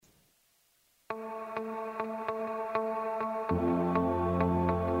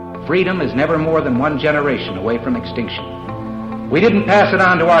freedom is never more than one generation away from extinction. We didn't pass it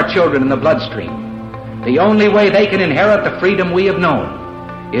on to our children in the bloodstream. The only way they can inherit the freedom we have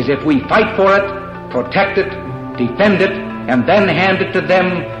known is if we fight for it, protect it, defend it, and then hand it to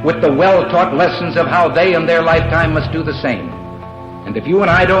them with the well-taught lessons of how they in their lifetime must do the same. And if you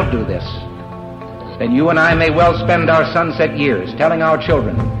and I don't do this, then you and I may well spend our sunset years telling our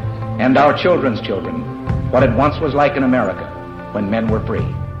children and our children's children what it once was like in America when men were free.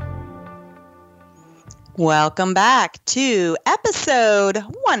 Welcome back to episode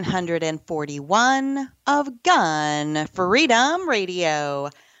 141 of Gun Freedom Radio,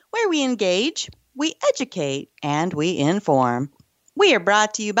 where we engage, we educate, and we inform. We are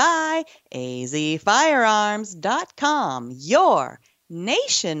brought to you by azfirearms.com, your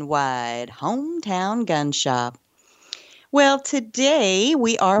nationwide hometown gun shop. Well, today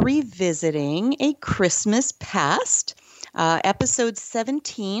we are revisiting a Christmas past, episode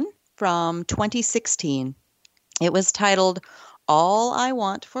 17 from 2016. It was titled, All I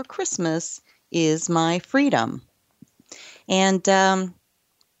Want for Christmas is My Freedom. And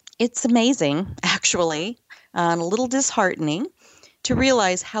it's amazing, actually, and a little disheartening to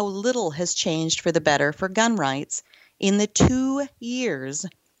realize how little has changed for the better for gun rights in the 2 years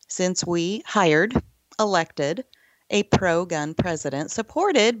since we elected a pro-gun president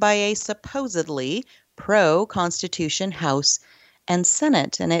supported by a supposedly pro-Constitution House and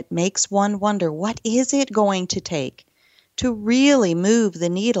Senate. And it makes one wonder, what is it going to take to really move the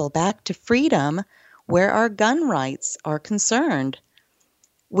needle back to freedom where our gun rights are concerned?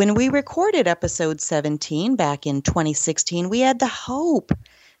 When we recorded episode 17 back in 2016, we had the hope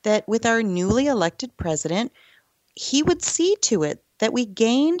that with our newly elected president, he would see to it that we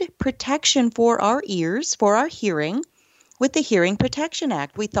gained protection for our ears, for our hearing, with the Hearing Protection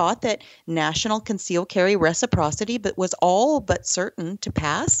Act. We thought that national concealed carry reciprocity was all but certain to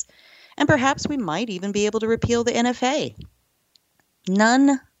pass, and perhaps we might even be able to repeal the NFA.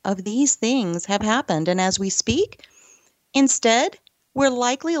 None of these things have happened, and as we speak, instead, we're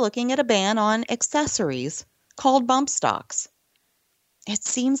likely looking at a ban on accessories called bump stocks. It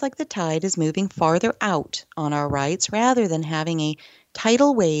seems like the tide is moving farther out on our rights rather than having a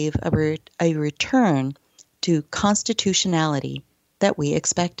tidal wave of a return to constitutionality that we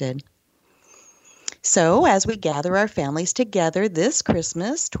expected. So, as we gather our families together this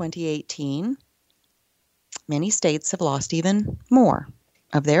Christmas 2018, many states have lost even more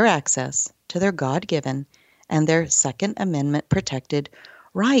of their access to their God-given and their Second Amendment protected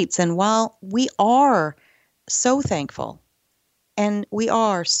rights. And while we are so thankful and we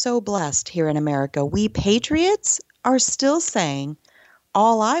are so blessed here in America, we patriots are still saying,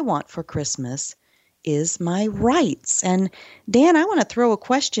 all I want for Christmas is my rights. And Dan, I want to throw a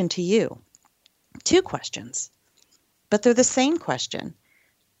question to you. 2 questions, but they're the same question.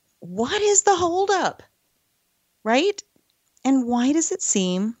 What is the holdup, right? And why does it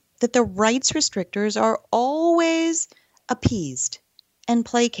seem that the rights restrictors are always appeased and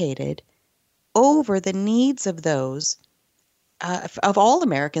placated over the needs of those, of all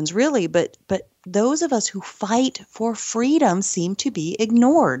Americans really, but those of us who fight for freedom seem to be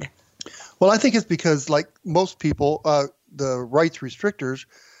ignored? Well, I think it's because, like most people, the rights restrictors,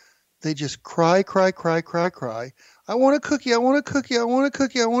 they just cry. I want a cookie, I want a cookie, I want a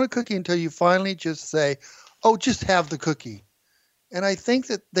cookie, I want a cookie, until you finally just say, oh, just have the cookie. And I think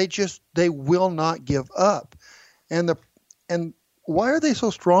that they will not give up. And why are they so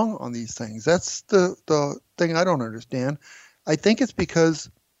strong on these things? That's the thing I don't understand. I think it's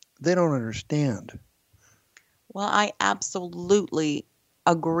because they don't understand. Well, I absolutely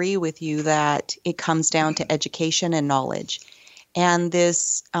agree with you that it comes down to education and knowledge. And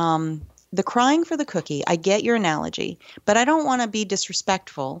this, the crying for the cookie, I get your analogy, but I don't want to be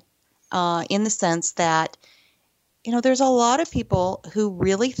disrespectful in the sense that, there's a lot of people who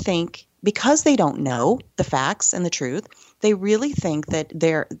really think, because they don't know the facts and the truth, they really think that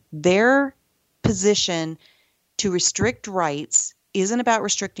their position to restrict rights isn't about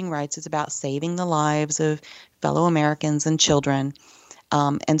restricting rights, it's about saving the lives of fellow Americans and children.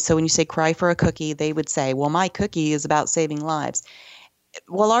 And so when you say cry for a cookie, they would say, well, my cookie is about saving lives.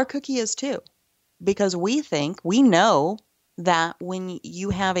 Well, our cookie is too, because we know that when you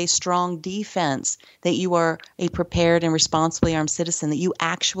have a strong defense, that you are a prepared and responsibly armed citizen, that you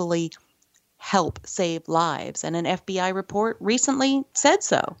actually help save lives. And an FBI report recently said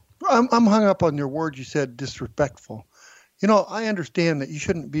so. I'm hung up on your word. You said disrespectful. I understand that you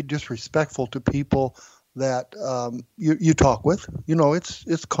shouldn't be disrespectful to people that you talk with.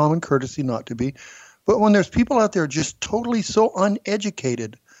 It's common courtesy not to be. But when there's people out there just totally so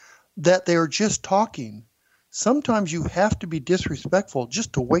uneducated that they're just talking, sometimes you have to be disrespectful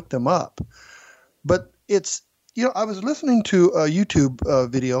just to wake them up. But it's, I was listening to a YouTube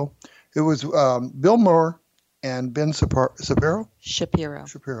video. It was Bill Maher and Ben Shapiro.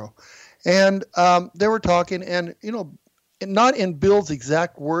 And they were talking, and, not in Bill's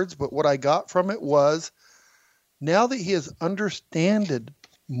exact words, but what I got from it was, now that he has understood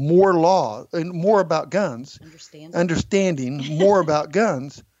more law and more about guns, understanding more about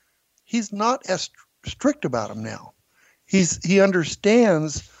guns, he's not as strict about them now. He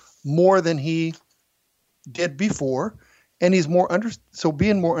understands more than he did before, and he's so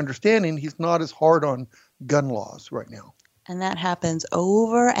being more understanding, he's not as hard on gun laws right now. And that happens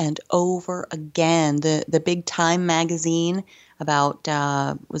over and over again. The big Time magazine about,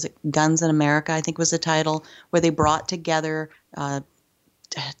 was it Guns in America, I think was the title, where they brought together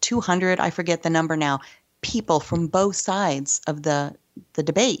 200, I forget the number now, people from both sides of the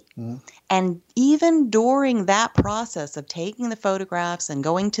debate. Mm-hmm. And even during that process of taking the photographs and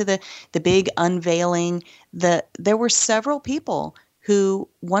going to the big unveiling, there were several people who,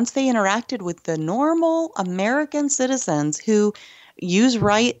 once they interacted with the normal American citizens who use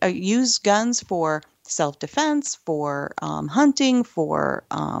guns for self-defense, for hunting, for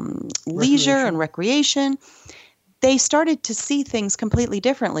leisure and recreation, they started to see things completely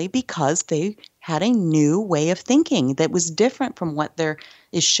differently because they had a new way of thinking that was different from what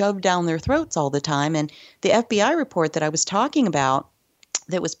is shoved down their throats all the time. And the FBI report that I was talking about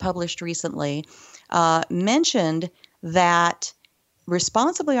that was published recently mentioned that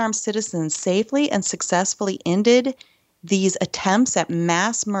responsibly armed citizens safely and successfully ended these attempts at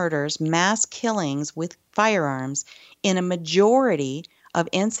mass murders, mass killings with firearms in a majority of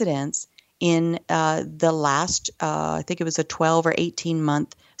incidents in the last, I think it was a 12 or 18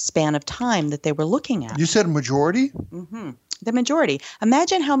 month span of time that they were looking at. You said a majority? Mm-hmm. The majority.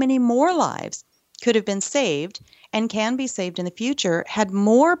 Imagine how many more lives could have been saved and can be saved in the future had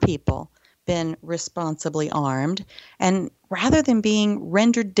more people been responsibly armed, and rather than being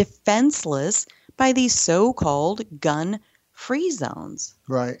rendered defenseless by these so-called gun-free zones.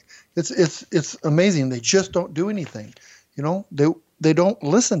 Right. It's amazing. They just don't do anything. They don't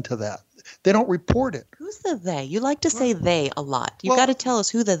listen to that. They don't report it. Who's the they? You like to say they a lot. You've got to tell us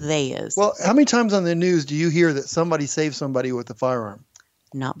who the they is. Well, how many times on the news do you hear that somebody saved somebody with a firearm?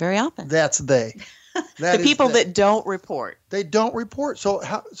 Not very often. That's they. The people that don't report. They don't report. So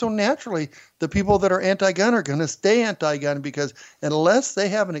naturally, the people that are anti-gun are going to stay anti-gun, because unless they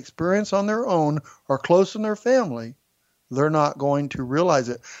have an experience on their own or close in their family, they're not going to realize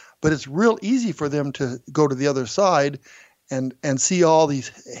it. But it's real easy for them to go to the other side and see all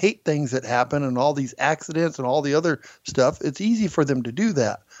these hate things that happen and all these accidents and all the other stuff. It's easy for them to do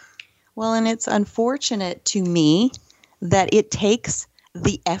that. Well, and it's unfortunate to me that it takes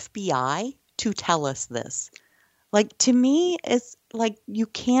the FBI to tell us this. Like, to me, it's like you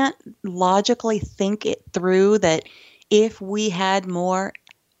can't logically think it through that if we had more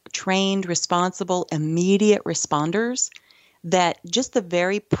trained, responsible, immediate responders, that just the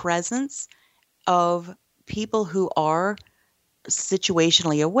very presence of people who are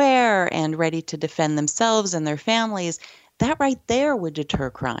situationally aware and ready to defend themselves and their families, that right there would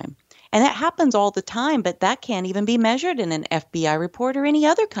deter crime. And that happens all the time, but that can't even be measured in an FBI report or any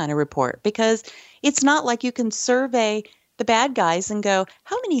other kind of report, because it's not like you can survey the bad guys and go,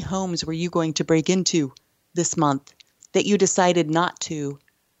 how many homes were you going to break into this month that you decided not to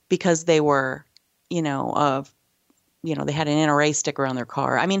because they were, they had an NRA sticker on their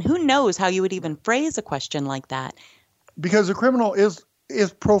car. I mean, who knows how you would even phrase a question like that? Because the criminal is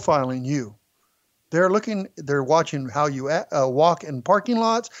profiling you. They're watching how you walk in parking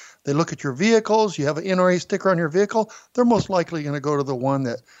lots. They look at your vehicles. You have an NRA sticker on your vehicle. They're most likely going to go to the one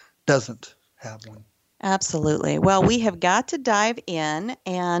that doesn't have one. Absolutely. Well, we have got to dive in,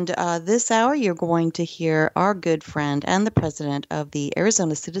 and this hour you're going to hear our good friend and the president of the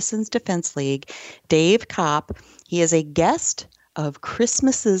Arizona Citizens Defense League, Dave Kopp. He is a guest of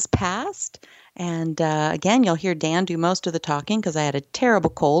Christmases Past. And again, you'll hear Dan do most of the talking because I had a terrible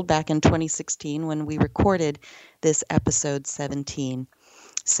cold back in 2016 when we recorded this episode 17.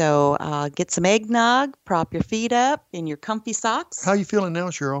 So get some eggnog, prop your feet up in your comfy socks. How are you feeling now,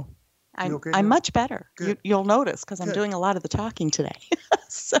 Cheryl? I'm much better. You'll notice because I'm doing a lot of the talking today.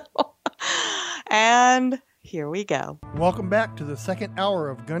 And here we go. Welcome back to the second hour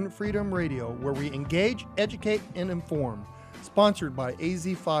of Gun Freedom Radio, where we engage, educate, and inform. Sponsored by AZ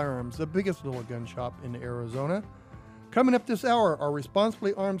Firearms, the biggest little gun shop in Arizona. Coming up this hour, our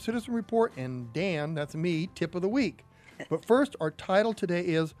Responsibly Armed Citizen Report, and Dan, that's me, Tip of the Week. But first, our title today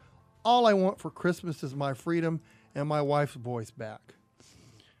is All I Want for Christmas is My Freedom and My Wife's Voice Back.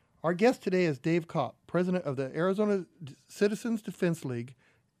 Our guest today is Dave Kopp, president of the Arizona Citizens Defense League,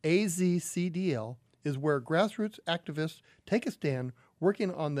 AZCDL, is where grassroots activists take a stand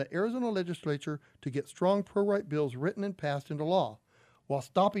working on the Arizona legislature to get strong pro-right bills written and passed into law while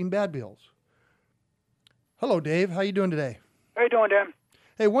stopping bad bills. Hello, Dave. How you doing today? How you doing, Dan?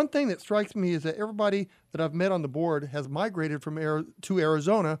 Hey, one thing that strikes me is that everybody that I've met on the board has migrated to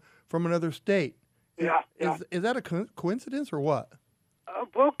Arizona from another state. Yeah. Is that a coincidence or what?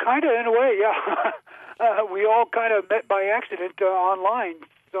 Well, kind of in a way, yeah. We all kind of met by accident online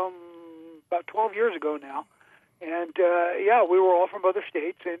about 12 years ago now. And, we were all from other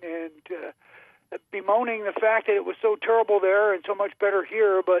states and bemoaning the fact that it was so terrible there and so much better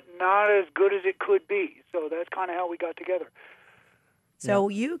here, but not as good as it could be. So that's kind of how we got together. So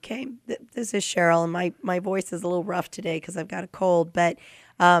you came, this is Cheryl, and my voice is a little rough today because I've got a cold, but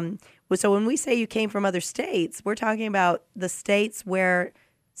so when we say you came from other states, we're talking about the states where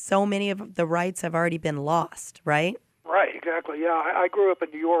so many of the rights have already been lost, right? Right, exactly. Yeah, I grew up in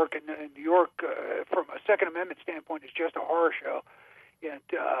New York, and New York, from a Second Amendment standpoint, is just a horror show. And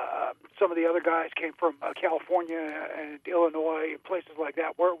some of the other guys came from California and Illinois and places like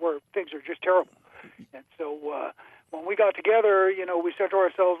that where things are just terrible. And so when we got together, we said to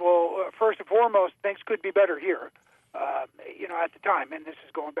ourselves, well, first and foremost, things could be better here. At the time, and this is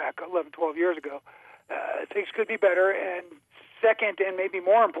going back 11, 12 years ago, things could be better. And second, and maybe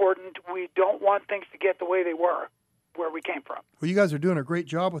more important, we don't want things to get the way they were where we came from. Well, you guys are doing a great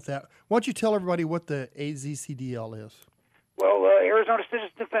job with that. Why don't you tell everybody what the AZCDL is? Well, Arizona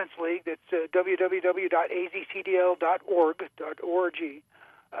Citizens Defense League, that's www.azcdl.org.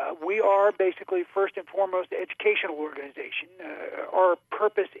 We are basically, first and foremost, an educational organization. Our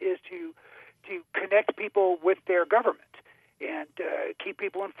purpose is to connect people with their government and keep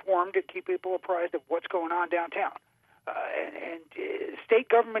people informed and keep people apprised of what's going on downtown. And state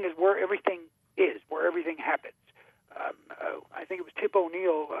government is where everything is, where everything happens. I think it was Tip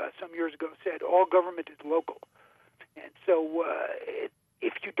O'Neill some years ago said, all government is local. And so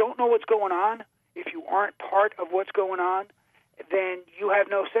if you don't know what's going on, if you aren't part of what's going on, then you have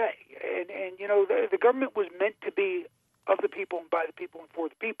no say. And the government was meant to be of the people and by the people and for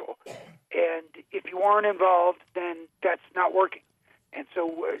the people. And if you aren't involved, then that's not working. And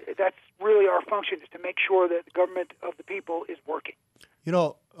so that's really our function, is to make sure that the government of the people is working.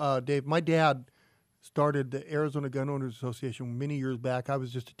 Dave, my dad started the Arizona Gun Owners Association many years back. I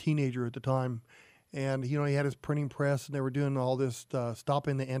was just a teenager at the time. And, he had his printing press, and they were doing all this,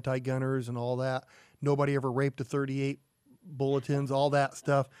 stopping the anti-gunners and all that. Nobody ever raped a 38 bulletins, all that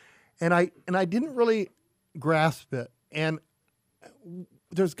stuff. And I didn't really grasp it. And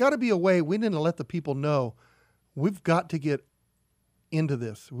there's got to be a way. We didn't let the people know we've got to get into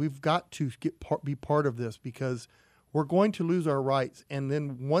this. We've got to be part of this, because we're going to lose our rights. And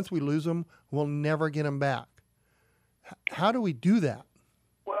then once we lose them, we'll never get them back. How do we do that?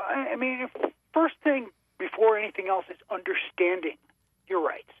 Well, I mean, first thing before anything else is understanding your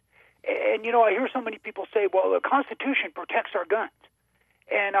rights. And, I hear so many people say, well, the Constitution protects our guns.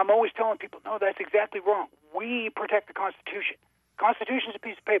 And I'm always telling people, no, that's exactly wrong. We protect the Constitution. The Constitution is a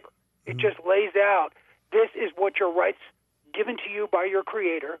piece of paper. It just lays out, this is what your rights given to you by your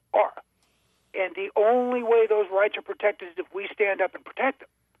Creator are. And the only way those rights are protected is if we stand up and protect them.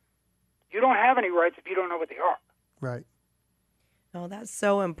 You don't have any rights if you don't know what they are. Right. Oh, that's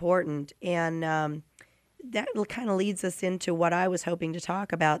so important. And that kind of leads us into what I was hoping to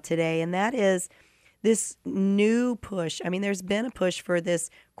talk about today, and that is this new push. I mean, there's been a push for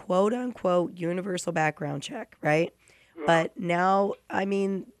this quote-unquote universal background check, right? Yeah. But now, I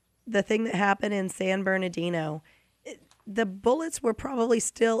mean, the thing that happened in San Bernardino, the bullets were probably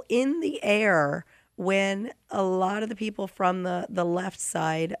still in the air when a lot of the people from the left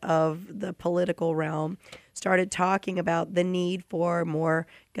side of the political realm started talking about the need for more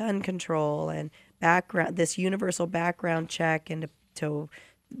gun control and this universal background check, and to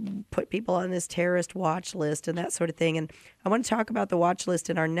put people on this terrorist watch list and that sort of thing. And I want to talk about the watch list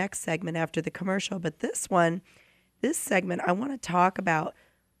in our next segment after the commercial. But this segment, I want to talk about,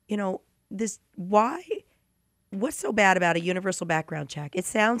 what's so bad about a universal background check? It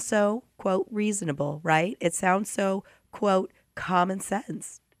sounds so, quote, reasonable, right? It sounds so, quote, common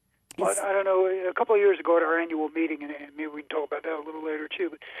sense. Well, I don't know, a couple of years ago at our annual meeting, and maybe we can talk about that a little later too,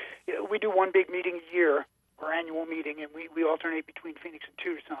 but we do one big meeting a year, our annual meeting, and we alternate between Phoenix and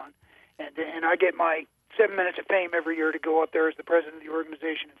Tucson. And I get my 7 minutes of fame every year to go up there as the president of the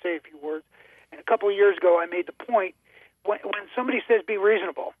organization and say a few words. And a couple of years ago, I made the point, when somebody says be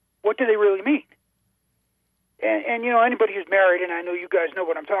reasonable, what do they really mean? And anybody who's married, and I know you guys know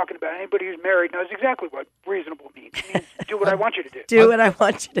what I'm talking about, anybody who's married knows exactly what reasonable means. It means do what I want you to do. Do what I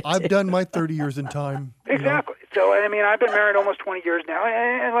want you to do. I've done my 30 years in time. Exactly. So, I mean, I've been married almost 20 years now,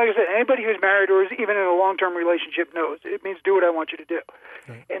 and like I said, anybody who's married or is even in a long-term relationship knows it means do what I want you to do.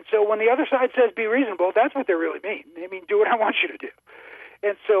 Right. And so when the other side says be reasonable, that's what they really mean. They mean do what I want you to do.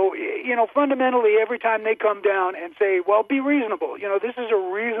 And so, fundamentally, every time they come down and say, well, be reasonable, this is a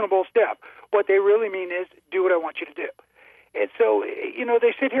reasonable step, what they really mean is do what I want you to do. And so,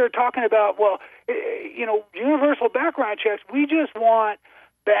 they sit here talking about, well, universal background checks, we just want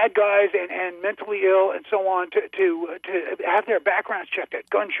bad guys and mentally ill and so on to have their backgrounds checked at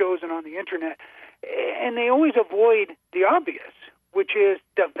gun shows and on the internet. And they always avoid the obvious, which is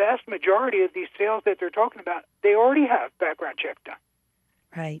the vast majority of these sales that they're talking about, they already have background checks done.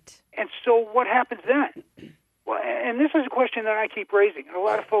 Right. And so what happens then? Well, and this is a question that I keep raising. And a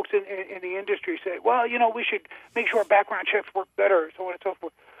lot of folks in the industry say, well, we should make sure background checks work better, so on and so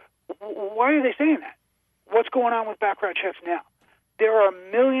forth. Why are they saying that? What's going on with background checks now? There are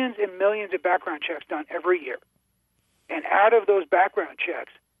millions and millions of background checks done every year. And out of those background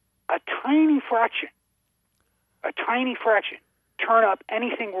checks, a tiny fraction turn up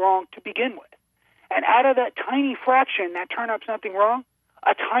anything wrong to begin with. And out of that tiny fraction that turn up something wrong,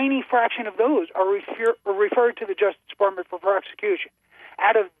 a tiny fraction of those are referred to the Justice Department for prosecution.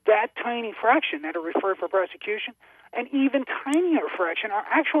 Out of that tiny fraction that are referred for prosecution, an even tinier fraction are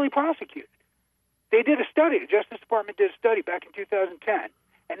actually prosecuted. They did a study, the Justice Department did a study back in 2010,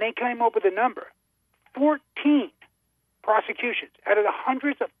 and they came up with a number, 14 prosecutions out of the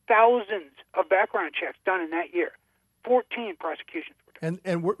hundreds of thousands of background checks done in that year. 14 prosecutions were done.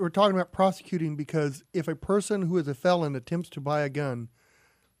 And we're talking about prosecuting because if a person who is a felon attempts to buy a gun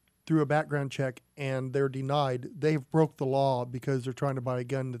through a background check and they're denied, they've broke the law because they're trying to buy a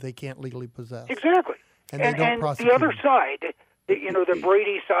gun that they can't legally possess. Exactly. And they don't prosecute the other them. side, the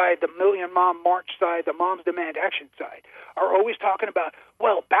Brady side, the Million Mom March side, the Moms Demand Action side, are always talking about,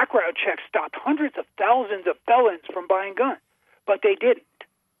 well, background checks stopped hundreds of thousands of felons from buying guns. But they didn't.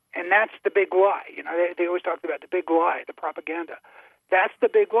 And that's the big lie. They always talked about the big lie, the propaganda. That's the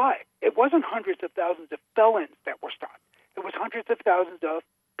big lie. It wasn't hundreds of thousands of felons that were stopped. It was hundreds of thousands of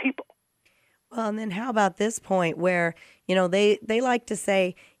people. Well, and then how about this point where, they like to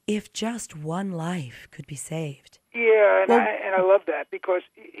say, if just one life could be saved. Yeah, and I love that because,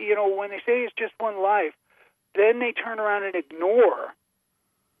 when they say it's just one life, then they turn around and ignore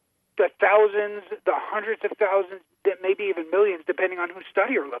the thousands, the hundreds of thousands, maybe even millions, depending on whose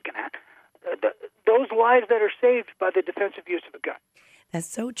study you're looking at, those lives that are saved by the defensive use of a gun. That's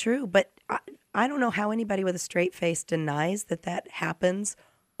so true. But I don't know how anybody with a straight face denies that happens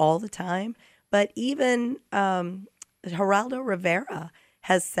all the time. But even Geraldo Rivera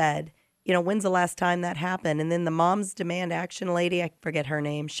has said, when's the last time that happened? And then the Moms Demand Action lady, I forget her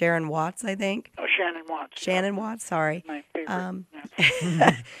name, Sharon Watts, I think. Oh, Shannon Watts. Shannon Watts, sorry. My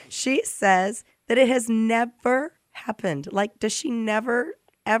favorite. She says that it has never happened. Like, does she never,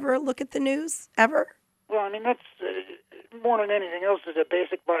 ever look at the news? Ever? Well, I mean, that's more than anything else is a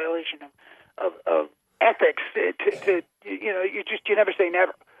basic violation of ethics. You never say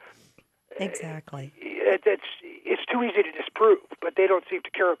never. Exactly. It's too easy to disprove, but they don't seem to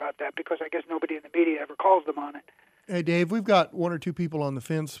care about that because I guess nobody in the media ever calls them on it. Hey, Dave, we've got one or two people on the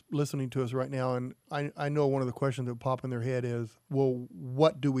fence listening to us right now, and I know one of the questions that pop in their head is, well,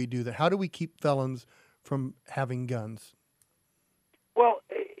 what do we do? How do we keep felons from having guns? Well,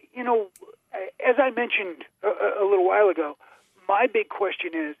 as I mentioned a little while ago, my big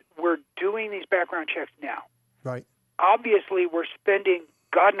question is we're doing these background checks now. Right. Obviously, we're spending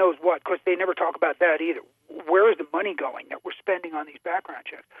God knows what, because they never talk about that either. Where is the money going that we're spending on these background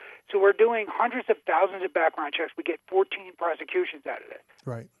checks? So we're doing hundreds of thousands of background checks. We get 14 prosecutions out of it.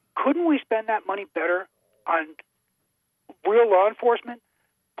 Right. Couldn't we spend that money better on real law enforcement,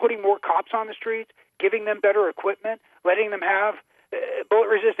 putting more cops on the streets, giving them better equipment, letting them have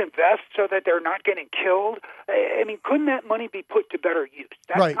bullet-resistant vests so that they're not getting killed? I mean, couldn't that money be put to better use?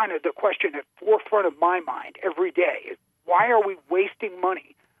 That's right. kind of the question at forefront of my mind every day is, why are we wasting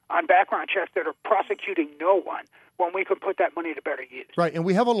money on background checks that are prosecuting no one when we could put that money to better use? Right, and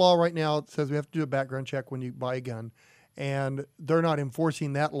we have a law right now that says we have to do a background check when you buy a gun, and they're not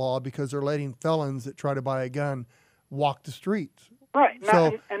enforcing that law because they're letting felons that try to buy a gun walk the streets. Right, not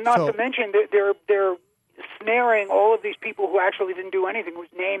to mention that they're snaring all of these people who actually didn't do anything, whose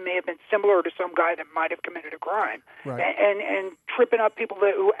name may have been similar to some guy that might have committed a crime, right. and tripping up people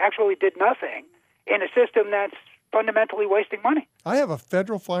who actually did nothing in a system that's fundamentally wasting money. I have a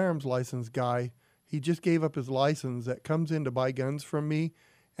federal firearms license guy. He just gave up his license that comes in to buy guns from me,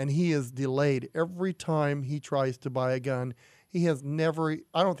 and he is delayed every time he tries to buy a gun. He has never,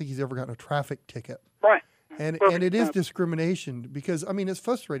 I don't think he's ever gotten a traffic ticket. Right. And it is discrimination because, I mean, it's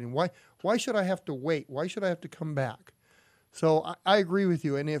frustrating. Why should I have to wait? Why should I have to come back? So I agree with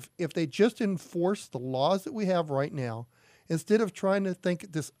you. And if they just enforce the laws that we have right now, instead of trying to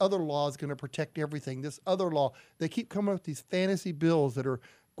think this other law is going to protect everything, this other law, they keep coming up with these fantasy bills that are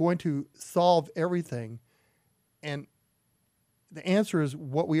going to solve everything. And the answer is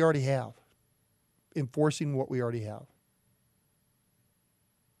what we already have, enforcing what we already have.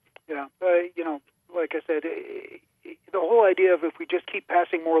 Yeah, like I said, the whole idea of if we just keep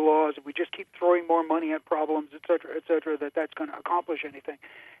passing more laws, if we just keep throwing more money at problems, et cetera, that's going to accomplish anything.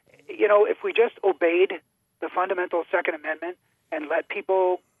 If we just obeyed the fundamental Second Amendment and let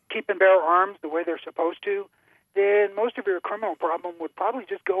people keep and bear arms the way they're supposed to, then most of your criminal problem would probably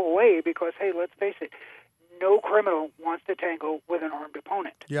just go away because, hey, let's face it, no criminal wants to tangle with an armed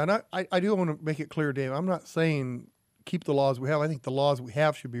opponent. Yeah, and I do want to make it clear, Dave, I'm not saying keep the laws we have. I think the laws we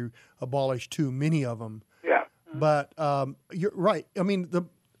have should be abolished too, many of them. Yeah. But you're right. I mean,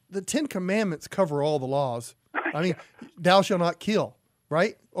 the Ten Commandments cover all the laws. I mean, thou shalt not kill,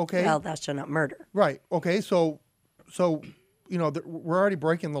 right? Okay. Well, thou shalt not murder. Right. Okay. So we're already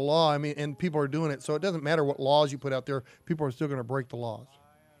breaking the law. I mean, and people are doing it. So it doesn't matter what laws you put out there. People are still going to break the laws.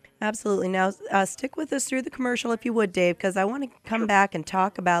 Absolutely. Now, stick with us through the commercial if you would, Dave, because I want to come back and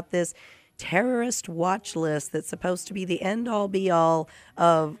talk about this terrorist watch list that's supposed to be the end-all, be-all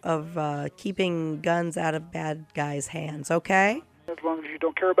of keeping guns out of bad guys' hands, okay? As long as you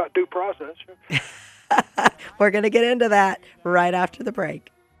don't care about due process. We're going to get into that right after the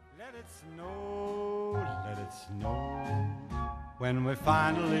break. Let it snow, when we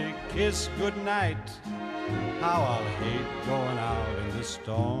finally kiss goodnight. How I'll hate going out in the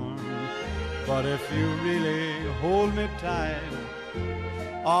storm, but if you really hold me tight,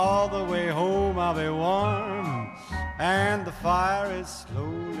 all the way home I'll be warm, and the fire is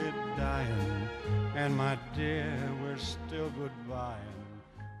slowly dying, and my dear, we're still goodbying,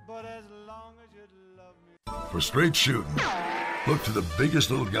 but as long as you love me. For straight shooting, look to the biggest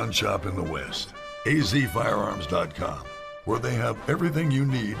little gun shop in the West, azfirearms.com, where they have everything you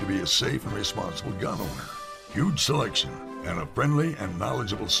need to be a safe and responsible gun owner. Huge selection and a friendly and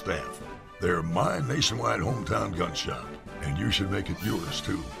knowledgeable staff. They're my nationwide hometown gun shop, and you should make it yours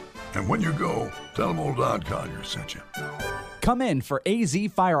too. And when you go, tell them old Don Collier sent you. Come in for AZ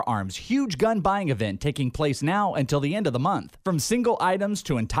Firearms' huge gun buying event taking place now until the end of the month. From single items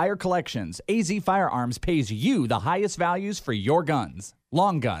to entire collections, AZ Firearms pays you the highest values for your guns.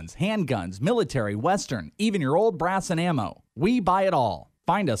 Long guns, handguns, military, western, even your old brass and ammo. We buy it all.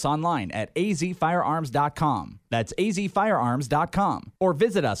 Find us online at azfirearms.com. That's azfirearms.com. Or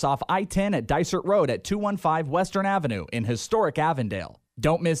visit us off I-10 at Dysart Road at 215 Western Avenue in historic Avondale.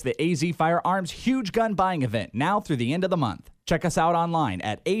 Don't miss the AZ Firearms huge gun buying event now through the end of the month. Check us out online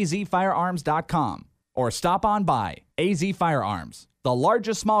at azfirearms.com or stop on by. AZ Firearms, the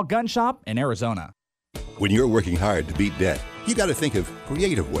largest small gun shop in Arizona. When you're working hard to beat debt, you got to think of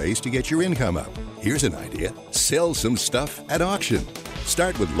creative ways to get your income up. Here's an idea. Sell some stuff at auction.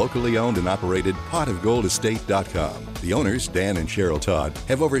 Start with locally owned and operated potofgoldestate.com. The owners, Dan and Cheryl Todd,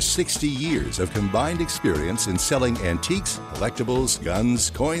 have over 60 years of combined experience in selling antiques, collectibles,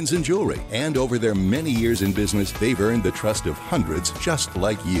 guns, coins, and jewelry. And over their many years in business, they've earned the trust of hundreds just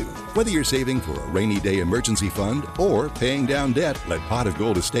like you. Whether you're saving for a rainy day emergency fund or paying down debt, let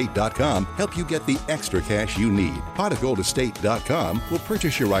potofgoldestate.com help you get the extra cash you need. Potofgoldestate.com will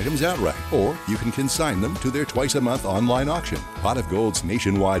purchase your items outright, or you can consign them to their twice-a-month online auction. Pot of Gold's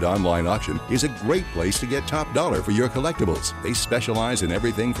nationwide online auction is a great place to get top dollar for your collectibles. They specialize in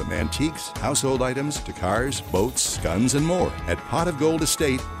everything from antiques, household items, to cars, boats, guns, and more at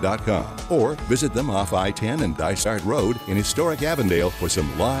potofgoldestate.com. Or visit them off I-10 and Dysart Road in historic Avondale for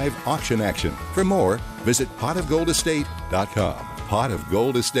some live auction action. For more, visit potofgoldestate.com.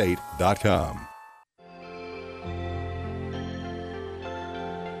 potofgoldestate.com.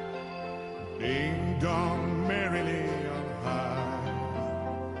 Ding dong merrily on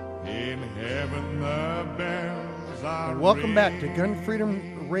high, in heaven the bells are And welcome back to Gun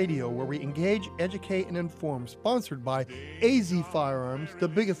Freedom Radio, where we engage, educate, and inform. Sponsored by AZ Firearms, the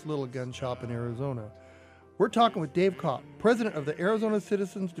biggest little gun shop in Arizona. We're talking with Dave Kopp, president of the Arizona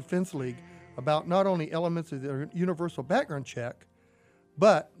Citizens Defense League, about not only elements of the universal background check,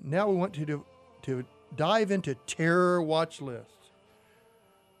 but now we want to dive into terror watch lists.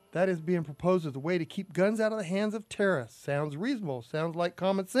 That is being proposed as a way to keep guns out of the hands of terrorists. Sounds reasonable, sounds like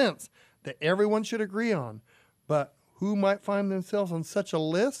common sense that everyone should agree on. But who might find themselves on such a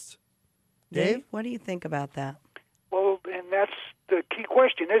list? Dave? What do you think about that? Well, and that's the key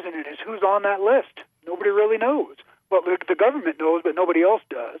question, isn't it? Is who's on that list? Nobody really knows. Well, the government knows, but nobody else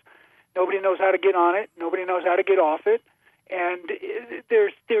does. Nobody knows how to get on it. Nobody knows how to get off it. And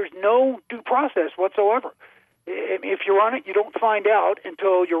there's no due process whatsoever. If you're on it, you don't find out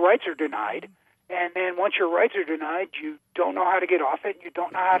until your rights are denied. And then once your rights are denied, you don't know how to get off it. You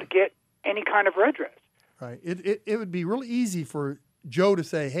don't know how to get any kind of redress. Right. It would be really easy for Joe to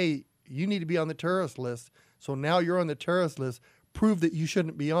say, hey, you need to be on the terrorist list. So now you're on the terrorist list. Prove that you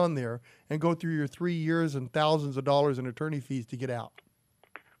shouldn't be on there and go through your 3 years and thousands of dollars in attorney fees to get out.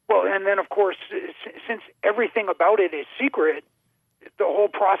 Well, and then, of course, since everything about it is secret, the whole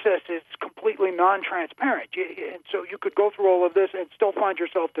process is completely non-transparent. And so you could go through all of this and still find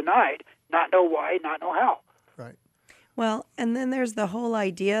yourself denied, not know why, not know how. Right. Well, and then there's the whole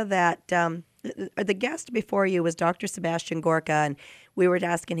idea that the guest before you was Dr. Sebastian Gorka, and we were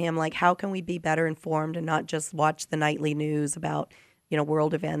asking him, like, how can we be better informed and not just watch the nightly news about,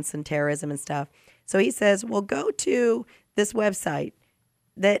 world events and terrorism and stuff. So he says, well, go to this website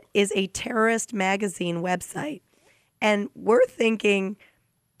that is a terrorist magazine website. And we're thinking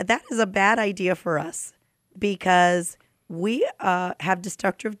that is a bad idea for us because we have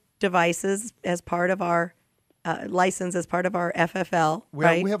destructive devices as part of our license, as part of our FFL,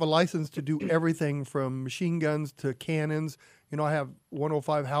 right? We have a license to do everything from machine guns to cannons. I have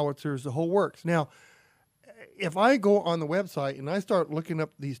 105 howitzers, the whole works. Now, if I go on the website and I start looking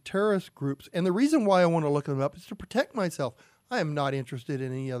up these terrorist groups, and the reason why I want to look them up is to protect myself. I am not interested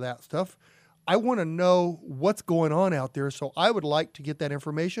in any of that stuff. I want to know what's going on out there, so I would like to get that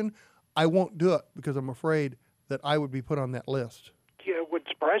information. I won't do it because I'm afraid that I would be put on that list. Yeah, it would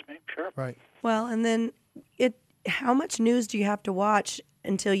surprise me, sure. Right. Well, and then how much news do you have to watch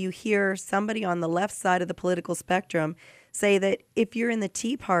until you hear somebody on the left side of the political spectrum say that if you're in the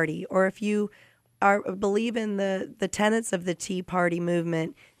Tea Party or if you believe in the tenets of the Tea Party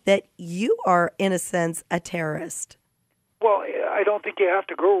movement, that you are, in a sense, a terrorist? Well, I don't think you have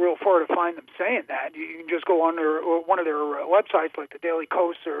to go real far to find them saying that. You can just go on one of their websites like the Daily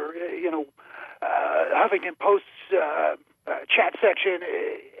Kos or, Huffington Post's chat section.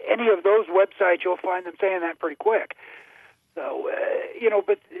 Any of those websites, you'll find them saying that pretty quick. So,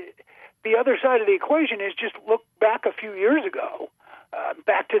 but the other side of the equation is just look back a few years ago,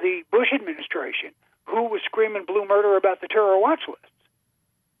 back to the Bush administration. Who was screaming blue murder about the terror watch list?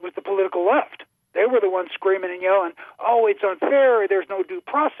 It was the political left. They were the ones screaming and yelling, oh, it's unfair, there's no due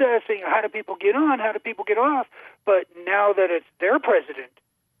process, how do people get on, how do people get off? But now that it's their president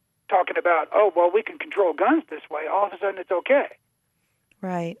talking about, oh, well, we can control guns this way, all of a sudden it's okay.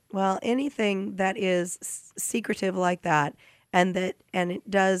 Right. Well, anything that is secretive like that, and it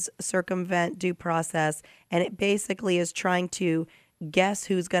does circumvent due process, and it basically is trying to guess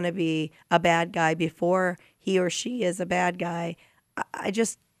who's going to be a bad guy before he or she is a bad guy, I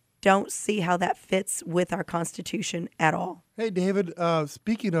just don't see how that fits with our Constitution at all. Hey, David,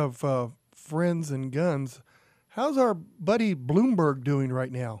 speaking of friends and guns, how's our buddy Bloomberg doing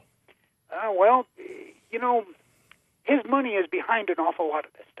right now? Well, his money is behind an awful lot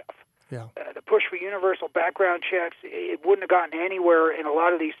of this stuff. Yeah. The push for universal background checks, it wouldn't have gotten anywhere in a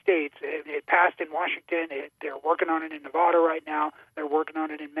lot of these states. It passed in Washington. They're working on it in Nevada right now. They're working on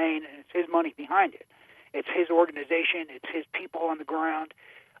it in Maine, and it's his money behind it. It's his organization. It's his people on the ground.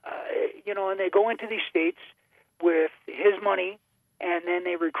 And they go into these states with his money, and then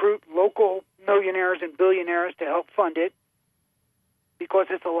they recruit local millionaires and billionaires to help fund it because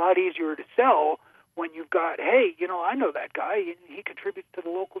it's a lot easier to sell when you've got, hey, I know that guy, he contributes to the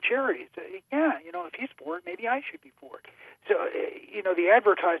local charities. If he's for it, maybe I should be for it. So, the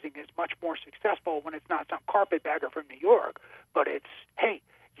advertising is much more successful when it's not some carpetbagger from New York, but it's, hey,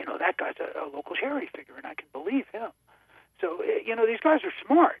 that guy's a local charity figure, and I can believe him. So, these guys are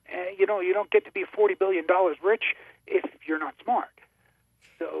smart. You don't get to be $40 billion rich if you're not smart.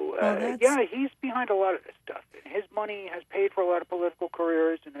 So, he's behind a lot of this stuff. And his money has paid for a lot of political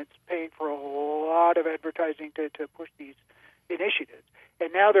careers, and it's paying for a lot of advertising to push these initiatives.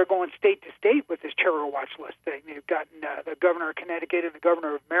 And now they're going state to state with this terror watch list thing. They've gotten the governor of Connecticut and the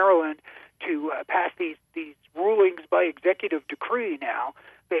governor of Maryland to pass these rulings by executive decree now,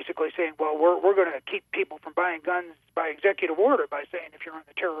 basically saying, well, we're going to keep people from buying guns by executive order by saying if you're on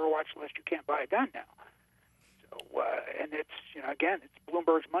the terror watch list, you can't buy a gun now. So, and it's, again, it's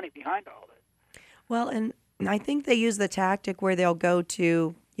Bloomberg's money behind all this. Well, and I think they use the tactic where they'll go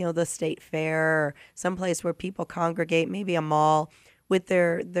to, the state fair or someplace where people congregate, maybe a mall, with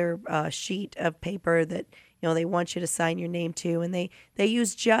their sheet of paper that, they want you to sign your name to. And they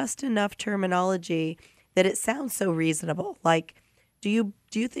use just enough terminology that it sounds so reasonable. Like, do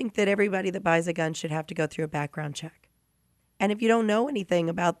you think that everybody that buys a gun should have to go through a background check? And if you don't know anything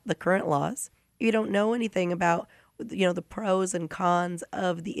about the current laws, if you don't know anything about, the pros and cons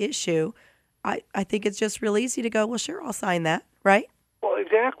of the issue, I think it's just real easy to go, well, sure, I'll sign that, right? Well,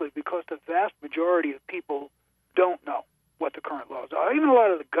 exactly, because the vast majority of people don't know what the current laws are. Even a lot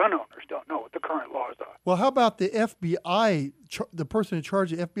of the gun owners don't know what the current laws are. Well, how about the FBI, the person in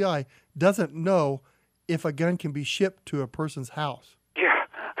charge of the FBI doesn't know if a gun can be shipped to a person's house? Yeah.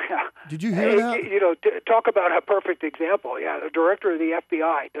 Did you hear that? Talk about a perfect example. Yeah, the director of the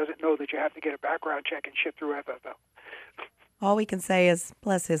FBI doesn't know that you have to get a background check and ship through FFL. All we can say is,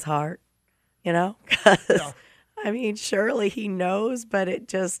 bless his heart, 'cause, yeah. I mean, surely he knows, but he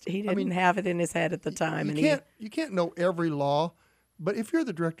didn't have it in his head at the time. You can't know every law, but if you're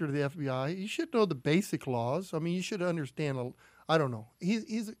the director of the FBI, you should know the basic laws. I mean, you should understand. I don't know.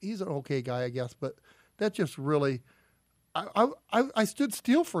 He's an okay guy, I guess, but that just really. I stood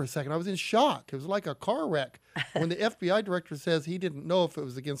still for a second. I was in shock. It was like a car wreck when the FBI director says he didn't know if it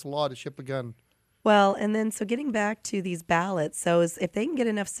was against the law to ship a gun. Well, and then so getting back to these ballots, so if they can get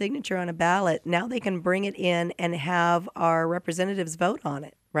enough signature on a ballot, now they can bring it in and have our representatives vote on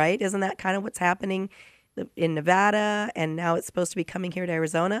it, right? Isn't that kind of what's happening in Nevada, and now it's supposed to be coming here to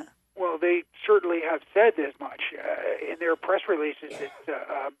Arizona? Well, they certainly have said as much in their press releases.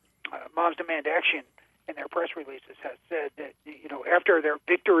 Moms Demand Action in their press releases has said that, after their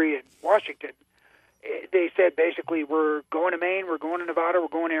victory in Washington, they said basically we're going to Maine, we're going to Nevada, we're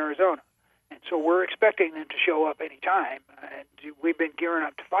going to Arizona. And so we're expecting them to show up any time, and we've been gearing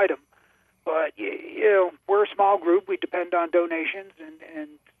up to fight them. But, we're a small group. We depend on donations,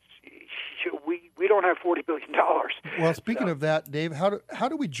 and we don't have $40 billion. Well, speaking of that, Dave, how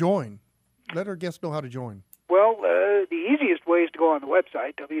do we join? Let our guests know how to join. Well, the easiest way is to go on the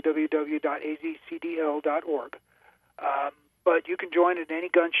website, www.azcdl.org. But you can join at any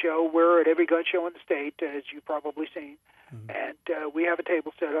gun show. We're at every gun show in the state, as you've probably seen. Mm-hmm. And we have a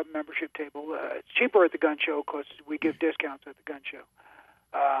table set up, membership table. It's cheaper at the gun show because we give discounts at the gun show.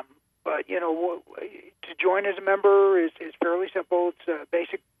 But, to join as a member is fairly simple. It's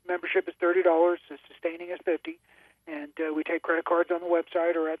basic membership is $30, sustaining is $50. And we take credit cards on the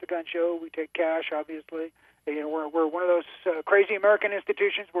website or at the gun show. We take cash, obviously. We're one of those crazy American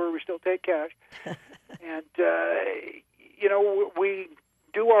institutions where we still take cash. And, we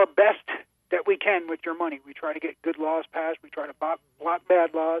do our best that we can with your money. We try to get good laws passed. We try to block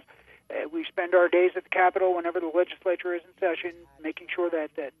bad laws. We spend our days at the Capitol whenever the legislature is in session, making sure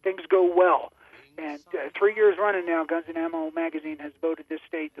that things go well. And 3 years running now, Guns and Ammo magazine has voted this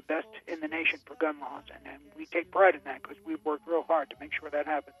state the best in the nation for gun laws. And we take pride in that because we've worked real hard to make sure that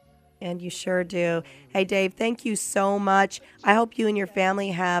happens. And you sure do. Hey, Dave, thank you so much. I hope you and your family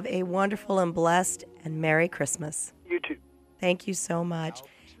have a wonderful and blessed and Merry Christmas. You too. Thank you so much.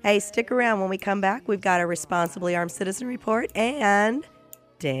 Hey, stick around. When we come back, we've got a Responsibly Armed Citizen Report and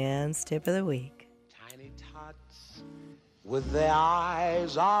Dan's Tip of the Week. Tiny tots with their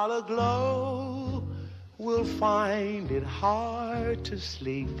eyes all aglow will find it hard to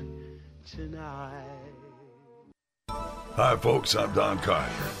sleep tonight. Hi, folks. I'm Don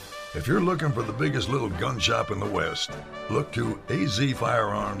Carter. If you're looking for the biggest little gun shop in the West, look to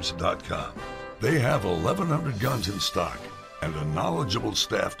azfirearms.com. They have 1,100 guns in stock and a knowledgeable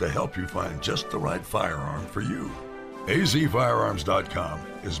staff to help you find just the right firearm for you. azfirearms.com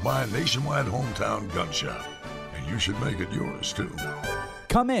is my nationwide hometown gun shop, and you should make it yours, too.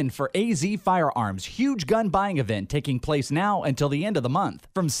 Come in for AZ Firearms' huge gun buying event taking place now until the end of the month.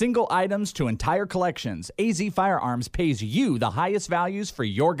 From single items to entire collections, AZ Firearms pays you the highest values for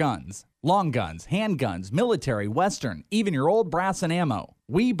your guns. Long guns, handguns, military, western, even your old brass and ammo.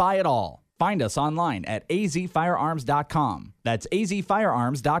 We buy it all. Find us online at azfirearms.com. That's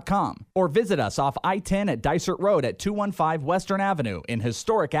azfirearms.com. Or visit us off I-10 at Dysart Road at 215 Western Avenue in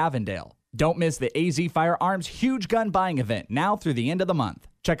historic Avondale. Don't miss the AZ Firearms huge gun buying event now through the end of the month.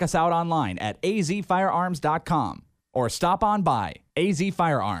 Check us out online at azfirearms.com or stop on by. AZ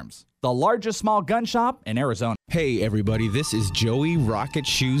Firearms, the largest small gun shop in Arizona. Hey everybody, this is Joey Rocket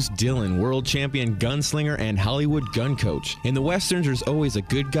Shoes Dillon, world champion gunslinger and Hollywood gun coach. In the Westerns, there's always a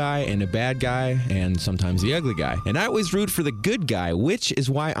good guy and a bad guy, and sometimes the ugly guy. And I always root for the good guy, which is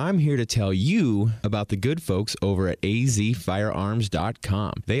why I'm here to tell you about the good folks over at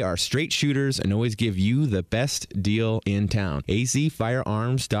azfirearms.com. They are straight shooters and always give you the best deal in town.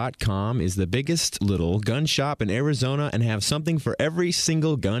 azfirearms.com is the biggest little gun shop in Arizona and have something for every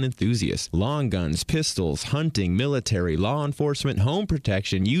single gun enthusiast. Long guns, pistols, hunting, hunting, military, law enforcement, home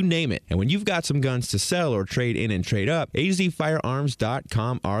protection, you name it. And when you've got some guns to sell or trade in and trade up,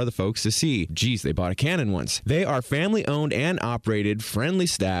 azfirearms.com are the folks to see. Geez, they bought a cannon once. They are family-owned and operated, friendly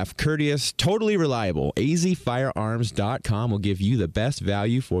staff, courteous, totally reliable. azfirearms.com will give you the best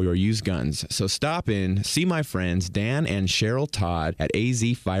value for your used guns. So stop in, see my friends Dan and Cheryl Todd at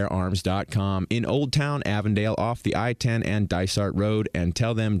azfirearms.com in Old Town Avondale off the I-10 and Dysart Road, and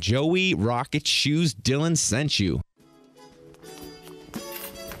tell them Joey Rocket Shoes Dillon sent you.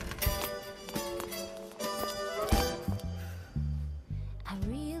 I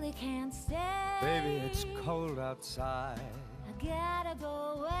really can't stay. Baby, it's cold outside. I gotta go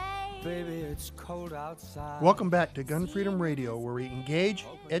away. Baby, it's cold outside. Welcome back to Gun Freedom Radio, where we engage,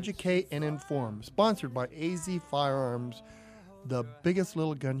 educate, and inform. Sponsored by AZ Firearms, the biggest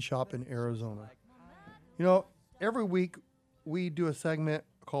little gun shop in Arizona. You know, every week we do a segment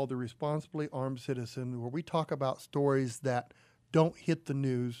called The Responsibly Armed Citizen, where we talk about stories that don't hit the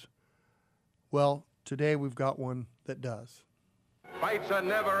news. Well, today we've got one that does. Fights a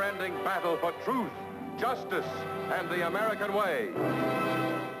never-ending battle for truth, justice, and the American way.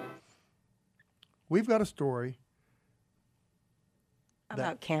 We've got a story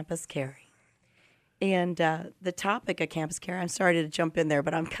about campus carry. And the topic of campus carry, I'm sorry to jump in there,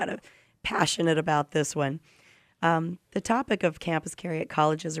 but I'm kind of passionate about this one. The topic of campus carry at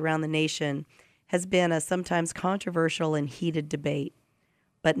colleges around the nation has been a sometimes controversial and heated debate,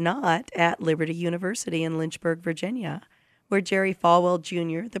 but not at Liberty University in Lynchburg, Virginia, where Jerry Falwell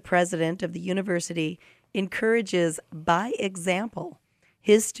Jr., the president of the university, encourages by example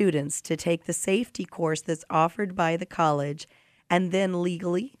his students to take the safety course that's offered by the college and then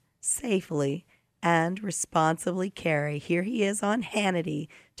legally, safely, and responsibly carry. Here he is on Hannity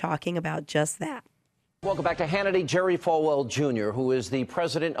talking about just that. Welcome back to Hannity. Jerry Falwell Jr., who is the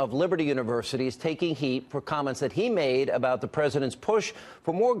president of Liberty University, is taking heat for comments that he made about the president's push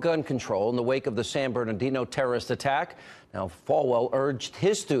for more gun control in the wake of the San Bernardino terrorist attack. Now, Falwell urged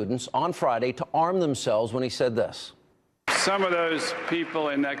his students on Friday to arm themselves when he said this. Some of those people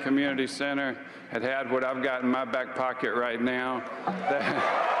in that community center had what I've got in my back pocket right now.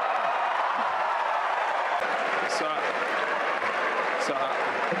 So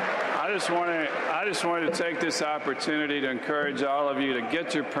I just wanted to take this opportunity to encourage all of you to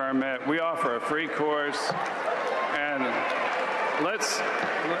get your permit. We offer a free course, and let's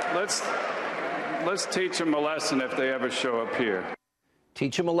teach them a lesson if they ever show up here.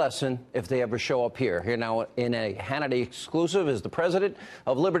 Teach them a lesson if they ever show up here. Here now in a Hannity exclusive is the president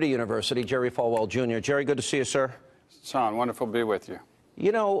of Liberty University, Jerry Falwell Jr. Jerry, good to see you, sir. Sean, wonderful to be with you.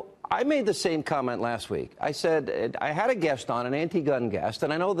 You know, I made the same comment last week. I said I had a guest on, an anti-gun guest,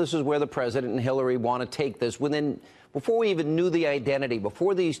 and I know this is where the president and Hillary want to take this. Before we even knew the identity,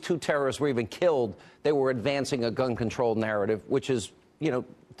 before these two terrorists were even killed, they were advancing a gun control narrative, which is, you know,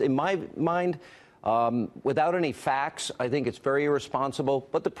 in my mind, without any facts, I think it's very irresponsible.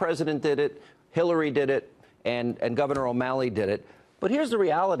 But the president did it, Hillary did it, and Governor O'Malley did it. But here's the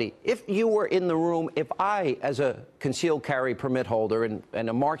reality. If you were in the room, if I, as a concealed carry permit holder and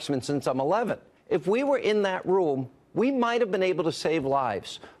a marksman since I'm 11, if we were in that room, we might have been able to save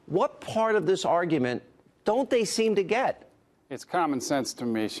lives. What part of this argument don't they seem to get? It's common sense to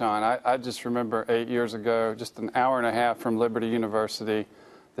me, Sean. I just remember 8 years ago, just an hour and a half from Liberty University,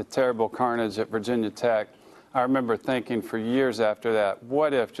 the terrible carnage at Virginia Tech. I remember thinking for years after that,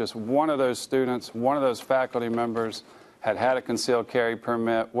 what if just one of those students, one of those faculty members had a concealed carry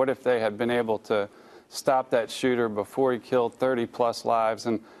permit? What if they had been able to stop that shooter before he killed 30-plus lives?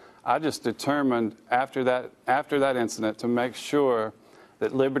 And I just determined after that incident to make sure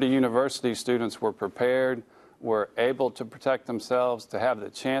that Liberty University students were prepared, were able to protect themselves, to have the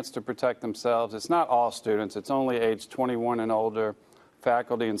chance to protect themselves. It's not all students. It's only age 21 and older,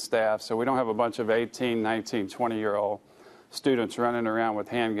 faculty and staff. So we don't have a bunch of 18, 19, 20-year-old students running around with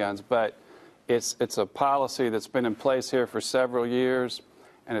handguns. But it's a policy that's been in place here for several years,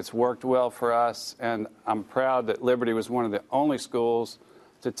 and it's worked well for us. And I'm proud that Liberty was one of the only schools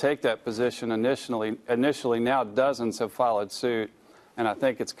to take that position initially. Now dozens have followed suit, and I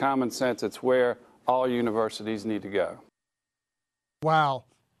think it's common sense. It's where all universities need to go. Wow.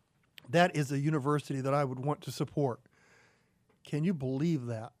 That is a university that I would want to support. Can you believe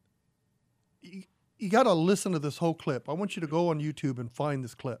that? You got to listen to this whole clip. I want you to go on YouTube and find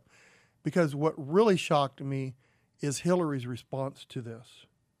this clip, because what really shocked me is Hillary's response to this.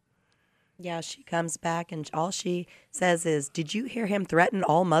 Yeah, she comes back and all she says is, "Did you hear him threaten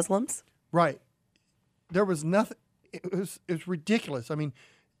all Muslims?" Right. There was nothing. It was ridiculous. I mean,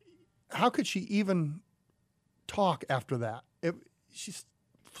 how could she even talk after that? She's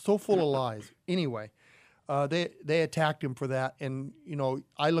so full of lies. Anyway, they attacked him for that. And,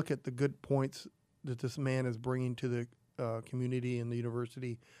 I look at the good points that this man is bringing to the community and the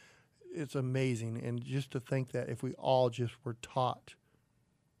university. It's amazing. And just to think that if we all just were taught.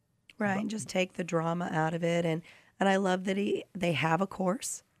 Right, just take the drama out of it. And I love that they have a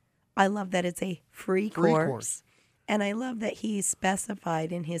course. I love that it's a free course. And I love that he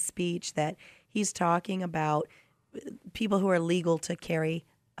specified in his speech that he's talking about people who are legal to carry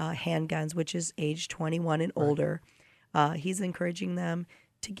handguns, which is age 21 and older. He's encouraging them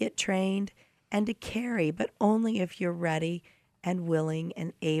to get trained and to carry, but only if you're ready and willing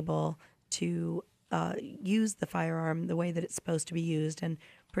and able to use the firearm the way that it's supposed to be used and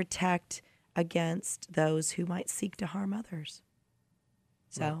protect against those who might seek to harm others.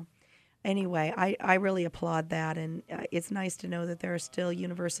 So anyway, I really applaud that, and it's nice to know that there are still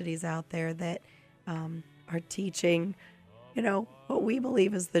universities out there that are teaching, what we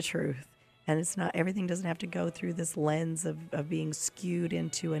believe is the truth. And it's not, everything doesn't have to go through this lens of being skewed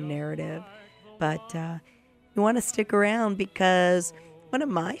into a narrative. But you want to stick around because one of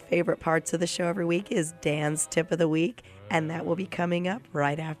my favorite parts of the show every week is Dan's Tip of the Week, and that will be coming up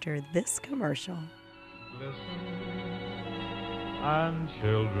right after this commercial. Listen, and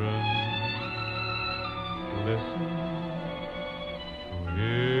children, listen to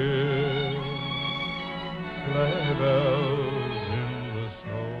hear sleigh bells in the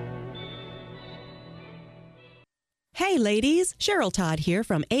snow. Hey ladies, Cheryl Todd here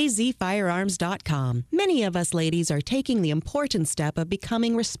from azfirearms.com. Many of us ladies are taking the important step of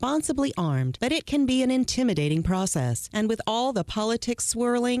becoming responsibly armed, but it can be an intimidating process. And with all the politics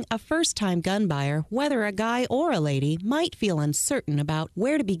swirling, a first-time gun buyer, whether a guy or a lady, might feel uncertain about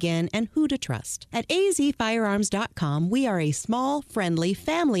where to begin and who to trust. At azfirearms.com, we are a small, friendly,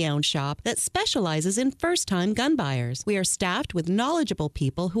 family-owned shop that specializes in first-time gun buyers. We are staffed with knowledgeable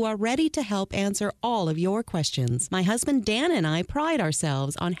people who are ready to help answer all of your questions. My husband Dan and I pride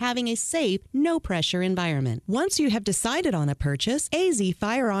ourselves on having a safe, no-pressure environment. Once you have decided on a purchase,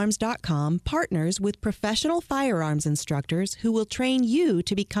 azfirearms.com partners with professional firearms instructors who will train you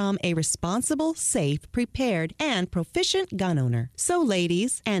to become a responsible, safe, prepared, and proficient gun owner. So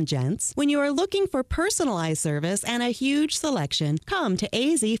ladies and gents, when you are looking for personalized service and a huge selection, come to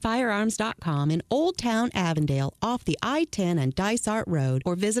azfirearms.com in Old Town Avondale off the I-10 and Dysart Road,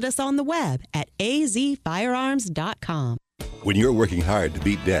 or visit us on the web at azfirearms.com. When you're working hard to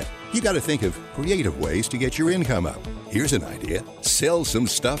beat debt, you got to think of creative ways to get your income up. Here's an idea. Sell some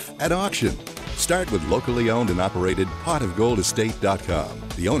stuff at auction. Start with locally owned and operated potofgoldestate.com.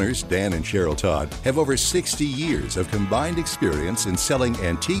 The owners, Dan and Cheryl Todd, have over 60 years of combined experience in selling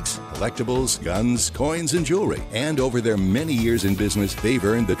antiques, collectibles, guns, coins, and jewelry. And over their many years in business, they've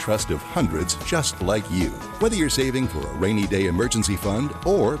earned the trust of hundreds just like you. Whether you're saving for a rainy day emergency fund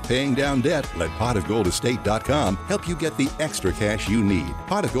or paying down debt, let potofgoldestate.com help you get the extra cash you need.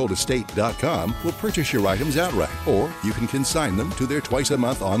 Potofgoldestate.com will purchase your items outright, or you can consign them to their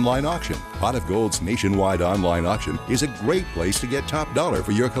twice-a-month online auction. Pot of Gold's nationwide online auction is a great place to get top dollar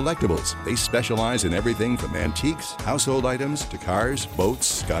for your collectibles. They specialize in everything from antiques, household items, to cars,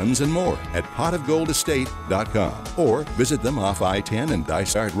 boats, guns, and more at potofgoldestate.com. Or visit them off I-10 and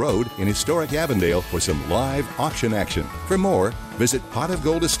Dysart Road in historic Avondale for some live auction action. For more, visit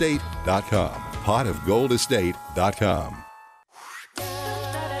potofgoldestate.com. potofgoldestate.com.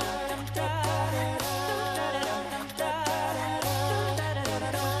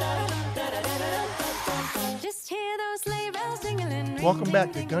 Welcome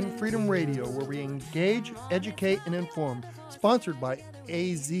back to Gun Freedom Radio, where we engage, educate, and inform. Sponsored by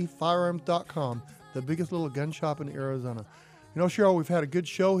azfirearms.com, the biggest little gun shop in Arizona. Cheryl, we've had a good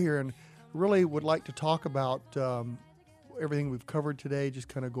show here, and really would like to talk about everything we've covered today, just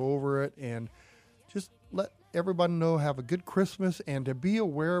kind of go over it, and just let everybody know, have a good Christmas, and to be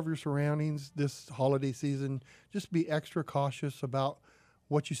aware of your surroundings this holiday season. Just be extra cautious about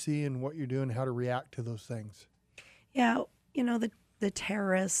what you see and what you're doing, how to react to those things. Yeah, the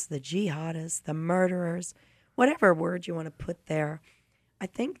terrorists, the jihadists, the murderers, whatever word you want to put there, I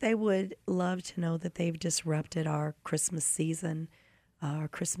think they would love to know that they've disrupted our Christmas season, our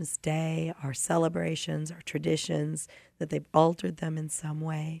Christmas day, our celebrations, our traditions, that they've altered them in some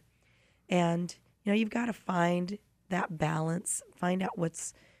way. And, you've got to find that balance, find out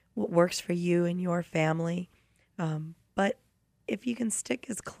what works for you and your family. But if you can stick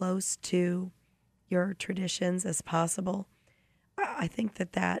as close to your traditions as possible, I think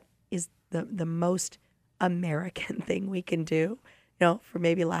that is the most American thing we can do, for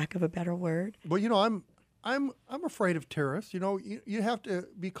maybe lack of a better word. Well, I'm afraid of terrorists. You have to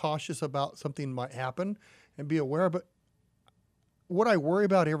be cautious about something might happen and be aware. But what I worry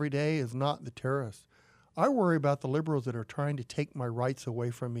about every day is not the terrorists. I worry about the liberals that are trying to take my rights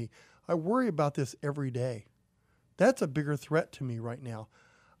away from me. I worry about this every day. That's a bigger threat to me right now.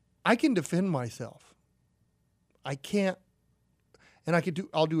 I can defend myself. I can't, and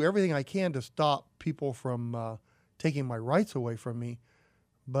I'll do everything I can to stop people from taking my rights away from me,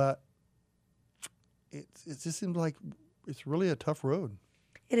 but it just seems like it's really a tough road.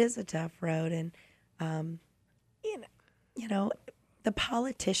 It is a tough road, and you know, the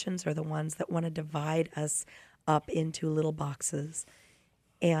politicians are the ones that want to divide us up into little boxes.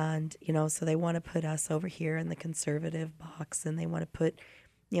 And, so they want to put us over here in the conservative box, and they want to put,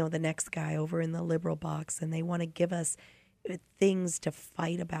 the next guy over in the liberal box, and they want to give us things to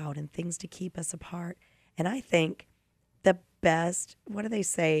fight about and things to keep us apart. And I think the best, what do they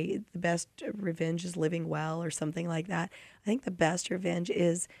say? The best revenge is living well, or something like that. I think the best revenge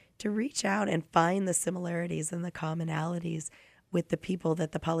is to reach out and find the similarities and the commonalities with the people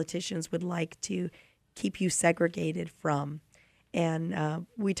that the politicians would like to keep you segregated from. And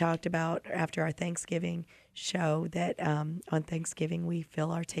we talked about after our Thanksgiving show that on Thanksgiving we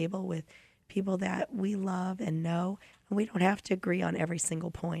fill our table with people that we love and know, and we don't have to agree on every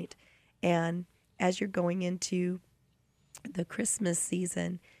single point. And as you're going into the Christmas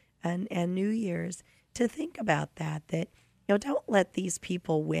season and New Year's, to think about that don't let these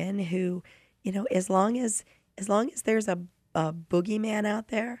people win who, as long as there's a boogeyman out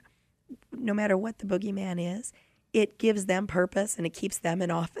there, no matter what the boogeyman is, it gives them purpose and it keeps them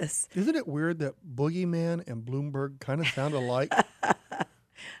in office. Isn't it weird that Boogeyman and Bloomberg kind of sound alike?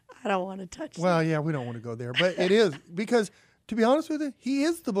 I don't want to touch that. Well, yeah, we don't want to go there. But it is, because to be honest with you, he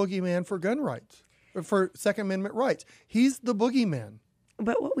is the boogeyman for gun rights, for Second Amendment rights. He's the boogeyman.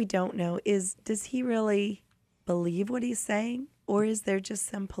 But what we don't know is, does he really believe what he's saying? Or is there just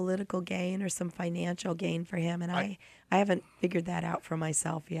some political gain or some financial gain for him? And I haven't figured that out for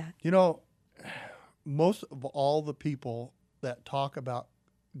myself yet. Most of all the people that talk about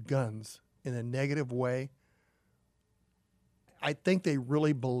guns in a negative way, I think they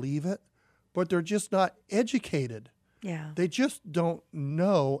really believe it, but they're just not educated. Yeah. They just don't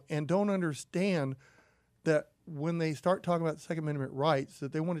know and don't understand that when they start talking about Second Amendment rights,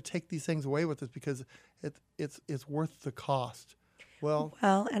 that they want to take these things away with us because it's worth the cost. Well,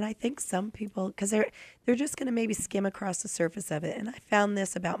 and I think some people, because they're just going to maybe skim across the surface of it. And I found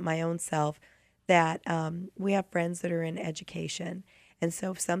this about my own self, that we have friends that are in education. And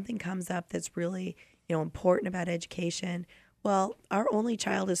so if something comes up that's really, important about education, well, our only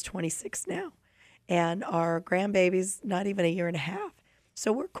child is 26 now, and our grandbaby's not even a year and a half.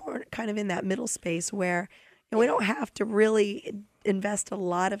 So we're kind of in that middle space where we don't have to really invest a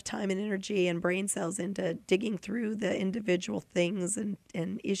lot of time and energy and brain cells into digging through the individual things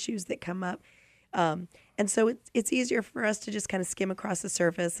and issues that come up. And so it's easier for us to just kind of skim across the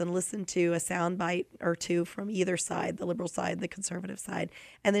surface and listen to a sound bite or two from either side, the liberal side, the conservative side,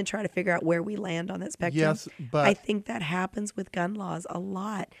 and then try to figure out where we land on that spectrum. Yes, but I think that happens with gun laws a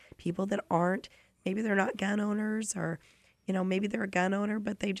lot. People that maybe they're not gun owners, or, maybe they're a gun owner,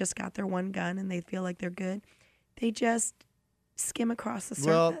 but they just got their one gun and they feel like they're good. They just skim across the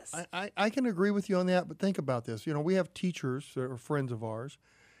surface. Well, I can agree with you on that, but think about this. We have teachers that are friends of ours,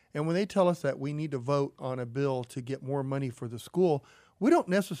 and when they tell us that we need to vote on a bill to get more money for the school, we don't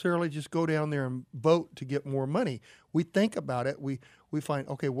necessarily just go down there and vote to get more money. We think about it. We find,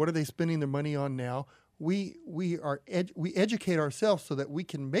 okay, what are they spending their money on now? We educate ourselves so that we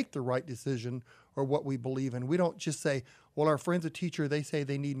can make the right decision or what we believe in. We don't just say, well, our friend's a teacher, they say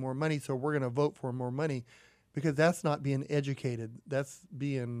they need more money, so we're going to vote for more money, because that's not being educated. That's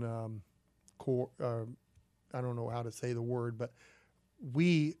being, I don't know how to say the word, but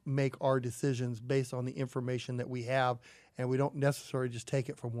we make our decisions based on the information that we have, and we don't necessarily just take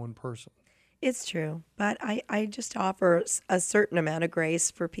it from one person. It's true, but I just offer a certain amount of grace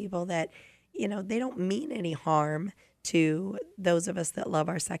for people that, they don't mean any harm to those of us that love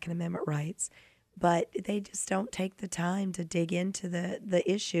our Second Amendment rights, but they just don't take the time to dig into the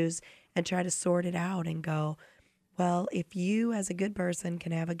issues and try to sort it out and go, well, if you as a good person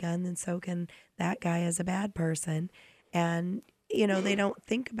can have a gun, then so can that guy as a bad person. And they don't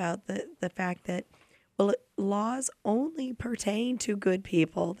think about the fact that, well, laws only pertain to good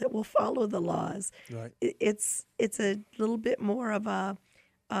people that will follow the laws. Right. It's a little bit more of a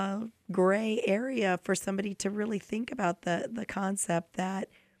gray area for somebody to really think about the concept that,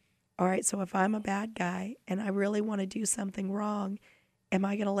 all right, so if I'm a bad guy and I really want to do something wrong, am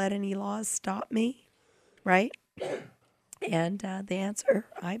I going to let any laws stop me? Right? And the answer,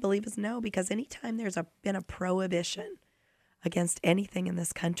 I believe, is no, because anytime there's been a prohibition against anything in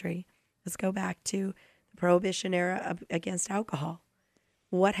this country, let's go back to the Prohibition era against alcohol.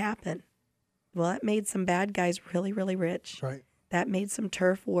 What happened? Well, that made some bad guys really, really rich. Right. That made some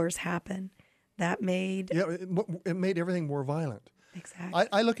turf wars happen. That made... Yeah, it made everything more violent. Exactly.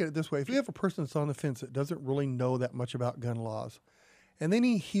 I look at it this way. If you have a person that's on the fence that doesn't really know that much about gun laws, and then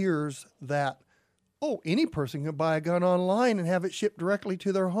he hears that, oh, any person can buy a gun online and have it shipped directly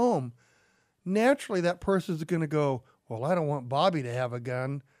to their home, naturally that person's going to go, well, I don't want Bobby to have a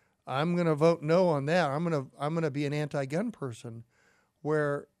gun. I'm going to vote no on that. I'm going to be an anti-gun person.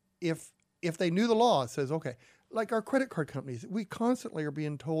 Where if they knew the law, it says, okay, like our credit card companies, we constantly are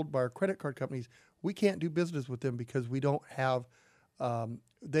being told by our credit card companies, we can't do business with them because we don't have,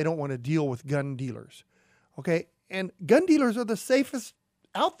 they don't want to deal with gun dealers. Okay. And gun dealers are the safest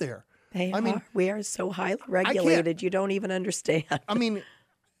out there. They are. We are so highly regulated, you don't even understand. I mean,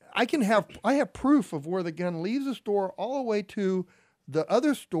 I have proof of where the gun leaves the store all the way to the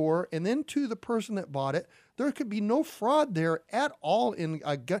other store and then to the person that bought it. There could be no fraud there at all in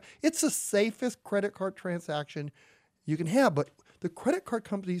a gun. It's the safest credit card transaction you can have. But the credit card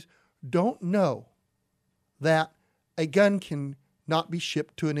companies don't know that a gun can not be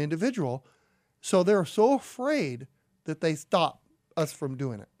shipped to an individual. So they're so afraid that they stop us from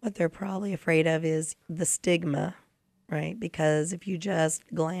doing it. What they're probably afraid of is the stigma, right? Because if you just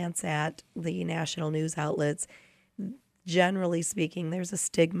glance at the national news outlets, generally speaking, there's a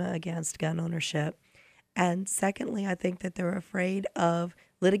stigma against gun ownership. And secondly, I think that they're afraid of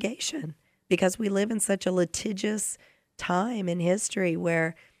litigation because we live in such a litigious time in history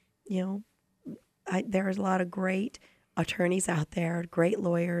where, there's a lot of great attorneys out there, great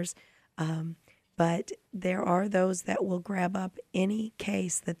lawyers, but there are those that will grab up any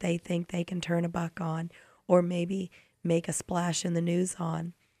case that they think they can turn a buck on or maybe make a splash in the news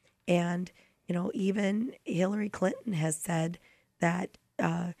on. And, even Hillary Clinton has said that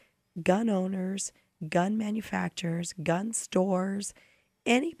gun owners, gun manufacturers, gun stores,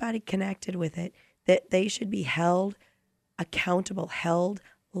 anybody connected with it, that they should be held accountable, held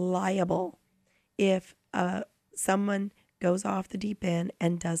liable if someone goes off the deep end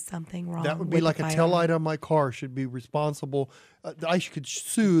and does something wrong. That would be like a tail light on my car should be responsible. I could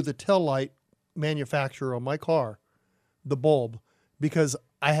sue the tail light manufacturer on my car, the bulb, because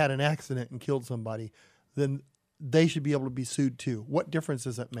I had an accident and killed somebody. Then they should be able to be sued too. What difference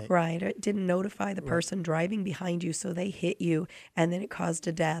does that make? Right. It didn't notify the person driving behind you, so they hit you, and then it caused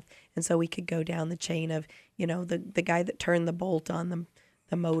a death. And so we could go down the chain of, the guy that turned the bolt on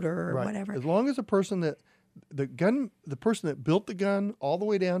the motor or whatever. As long as the person that built the gun all the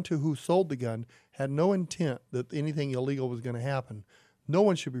way down to who sold the gun had no intent that anything illegal was going to happen, no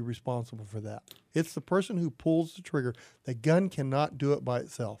one should be responsible for that. It's the person who pulls the trigger. The gun cannot do it by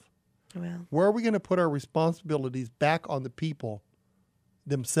itself. Well, where are we going to put our responsibilities back on the people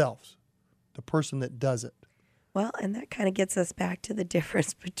themselves, the person that does it? Well, and that kind of gets us back to the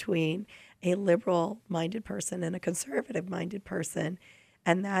difference between a liberal-minded person and a conservative-minded person,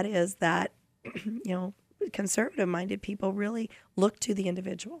 and that is that, conservative-minded people really look to the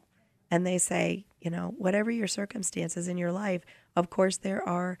individual, and they say, whatever your circumstances in your life, of course there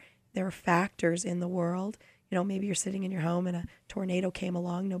are factors in the world. Maybe you're sitting in your home and a tornado came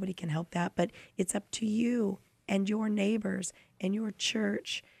along. Nobody can help that. But it's up to you and your neighbors and your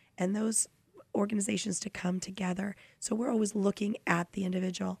church and those organizations to come together. So we're always looking at the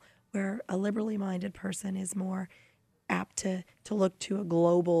individual, where a liberally minded person is more apt to look to a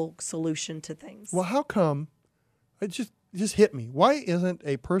global solution to things. Well, how come, it just hit me. Why isn't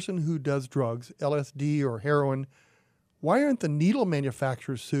a person who does drugs, LSD or heroin, why aren't the needle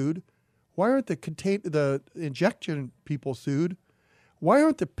manufacturers sued? Why aren't the injection people sued? Why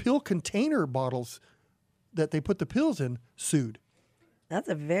aren't the pill container bottles that they put the pills in sued? That's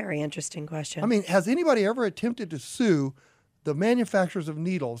a very interesting question. I mean, has anybody ever attempted to sue the manufacturers of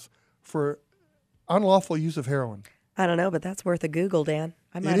needles for unlawful use of heroin? I don't know, but that's worth a Google, Dan.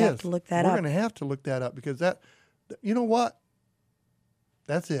 I might have to look that up. We're going to have to look that up because you know what?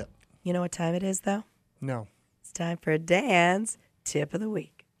 That's it. You know what time it is, though? No. It's time for Dan's Tip of the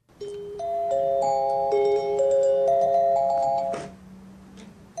Week.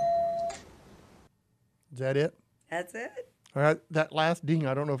 Is that it? That's it. All right, that last ding,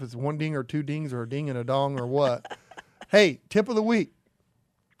 I don't know if it's one ding or two dings or a ding and a dong or what. Hey, tip of the week.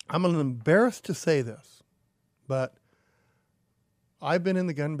 I'm embarrassed to say this, but I've been in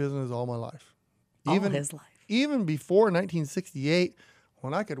the gun business all my life. All his life. Even before 1968,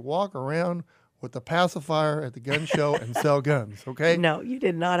 when I could walk around with the pacifier at the gun show and sell guns, okay? No, you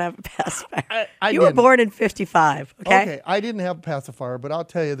did not have a pacifier. I you were born in 55, okay? Okay, I didn't have a pacifier, but I'll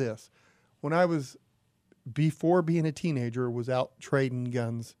tell you this. When I was, before being a teenager, was out trading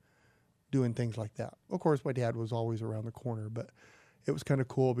guns, doing things like that. Of course, my dad was always around the corner, but it was kind of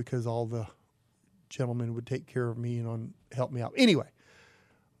cool because all the gentleman would take care of me and help me out. Anyway,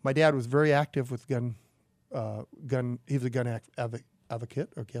 my dad was very active with gun. He was a gun advocate,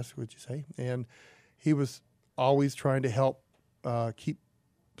 I guess would you say, and he was always trying to help keep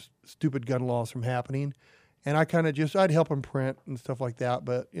stupid gun laws from happening. And I kind of I'd help him print and stuff like that.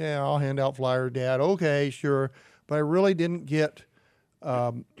 But yeah, I'll hand out flyers, Dad. Okay, sure. But I really didn't get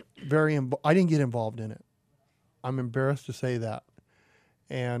I didn't get involved in it. I'm embarrassed to say that.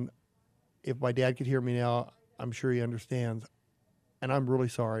 And if my dad could hear me now, I'm sure he understands. And I'm really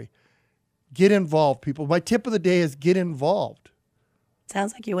sorry. Get involved, people. My tip of the day is get involved.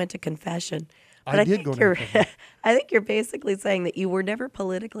 Sounds like you went to confession. But I did go to confession. I think you're basically saying that you were never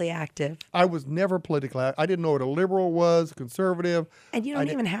politically active. I was never politically active. I didn't know what a liberal was, conservative. And you don't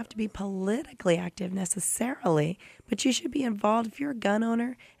even have to be politically active necessarily, but you should be involved. If you're a gun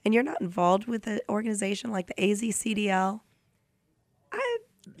owner and you're not involved with an organization like the AZCDL,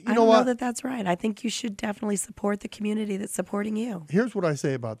 I don't know that that's right. I think you should definitely support the community that's supporting you. Here's what I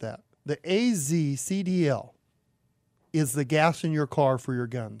say about that. The AZCDL is the gas in your car for your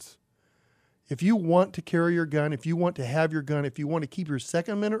guns. If you want to carry your gun, if you want to have your gun, if you want to keep your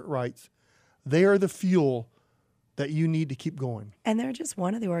Second Amendment rights, they are the fuel that you need to keep going. And they're just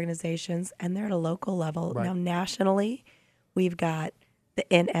one of the organizations, and they're at a local level. Right. Now, nationally, we've got the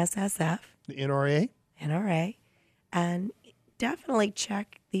NSSF. The NRA. And definitely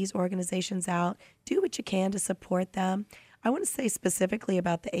check these organizations out. Do what you can to support them. I want to say specifically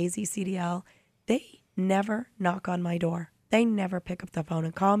about the AZCDL, they never knock on my door. They never pick up the phone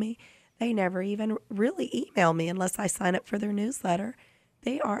and call me. They never even really email me unless I sign up for their newsletter.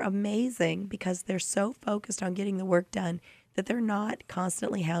 They are amazing because they're so focused on getting the work done that they're not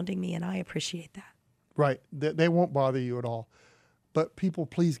constantly hounding me, and I appreciate that. Right. They won't bother you at all. But people,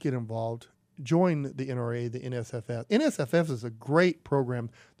 please get involved. Join the NRA, the NSFF. NSFF is a great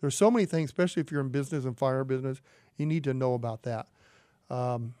program. There's so many things, especially if you're in business and fire business, you need to know about that.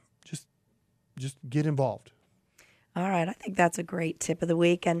 Just get involved. All right. I think that's a great tip of the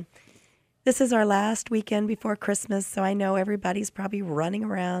week. And this is our last weekend before Christmas, so I know everybody's probably running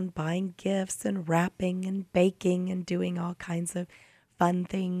around buying gifts and wrapping and baking and doing all kinds of fun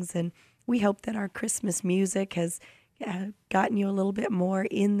things. And we hope that our Christmas music has gotten you a little bit more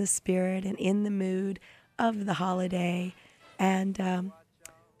in the spirit and in the mood of the holiday. And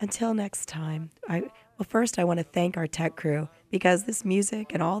until next time, first I want to thank our tech crew because this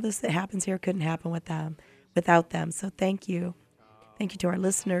music and all this that happens here couldn't happen without them. So thank you. Thank you to our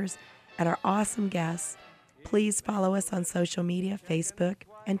listeners and our awesome guests. Please follow us on social media, Facebook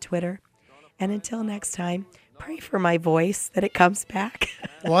and Twitter. And until next time, pray for my voice that it comes back.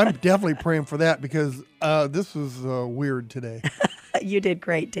 Well, I'm definitely praying for that because this was weird today. You did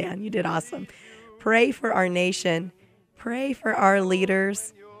great, Dan. You did awesome. Pray for our nation. Pray for our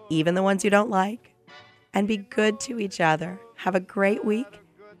leaders, even the ones you don't like. And be good to each other. Have a great week.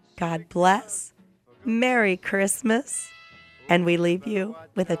 God bless. Merry Christmas. And we leave you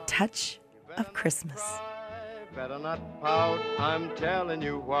with a touch of Christmas. Better not pout, I'm telling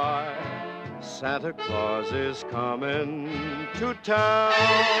you why. Santa Claus is coming to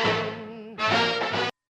town.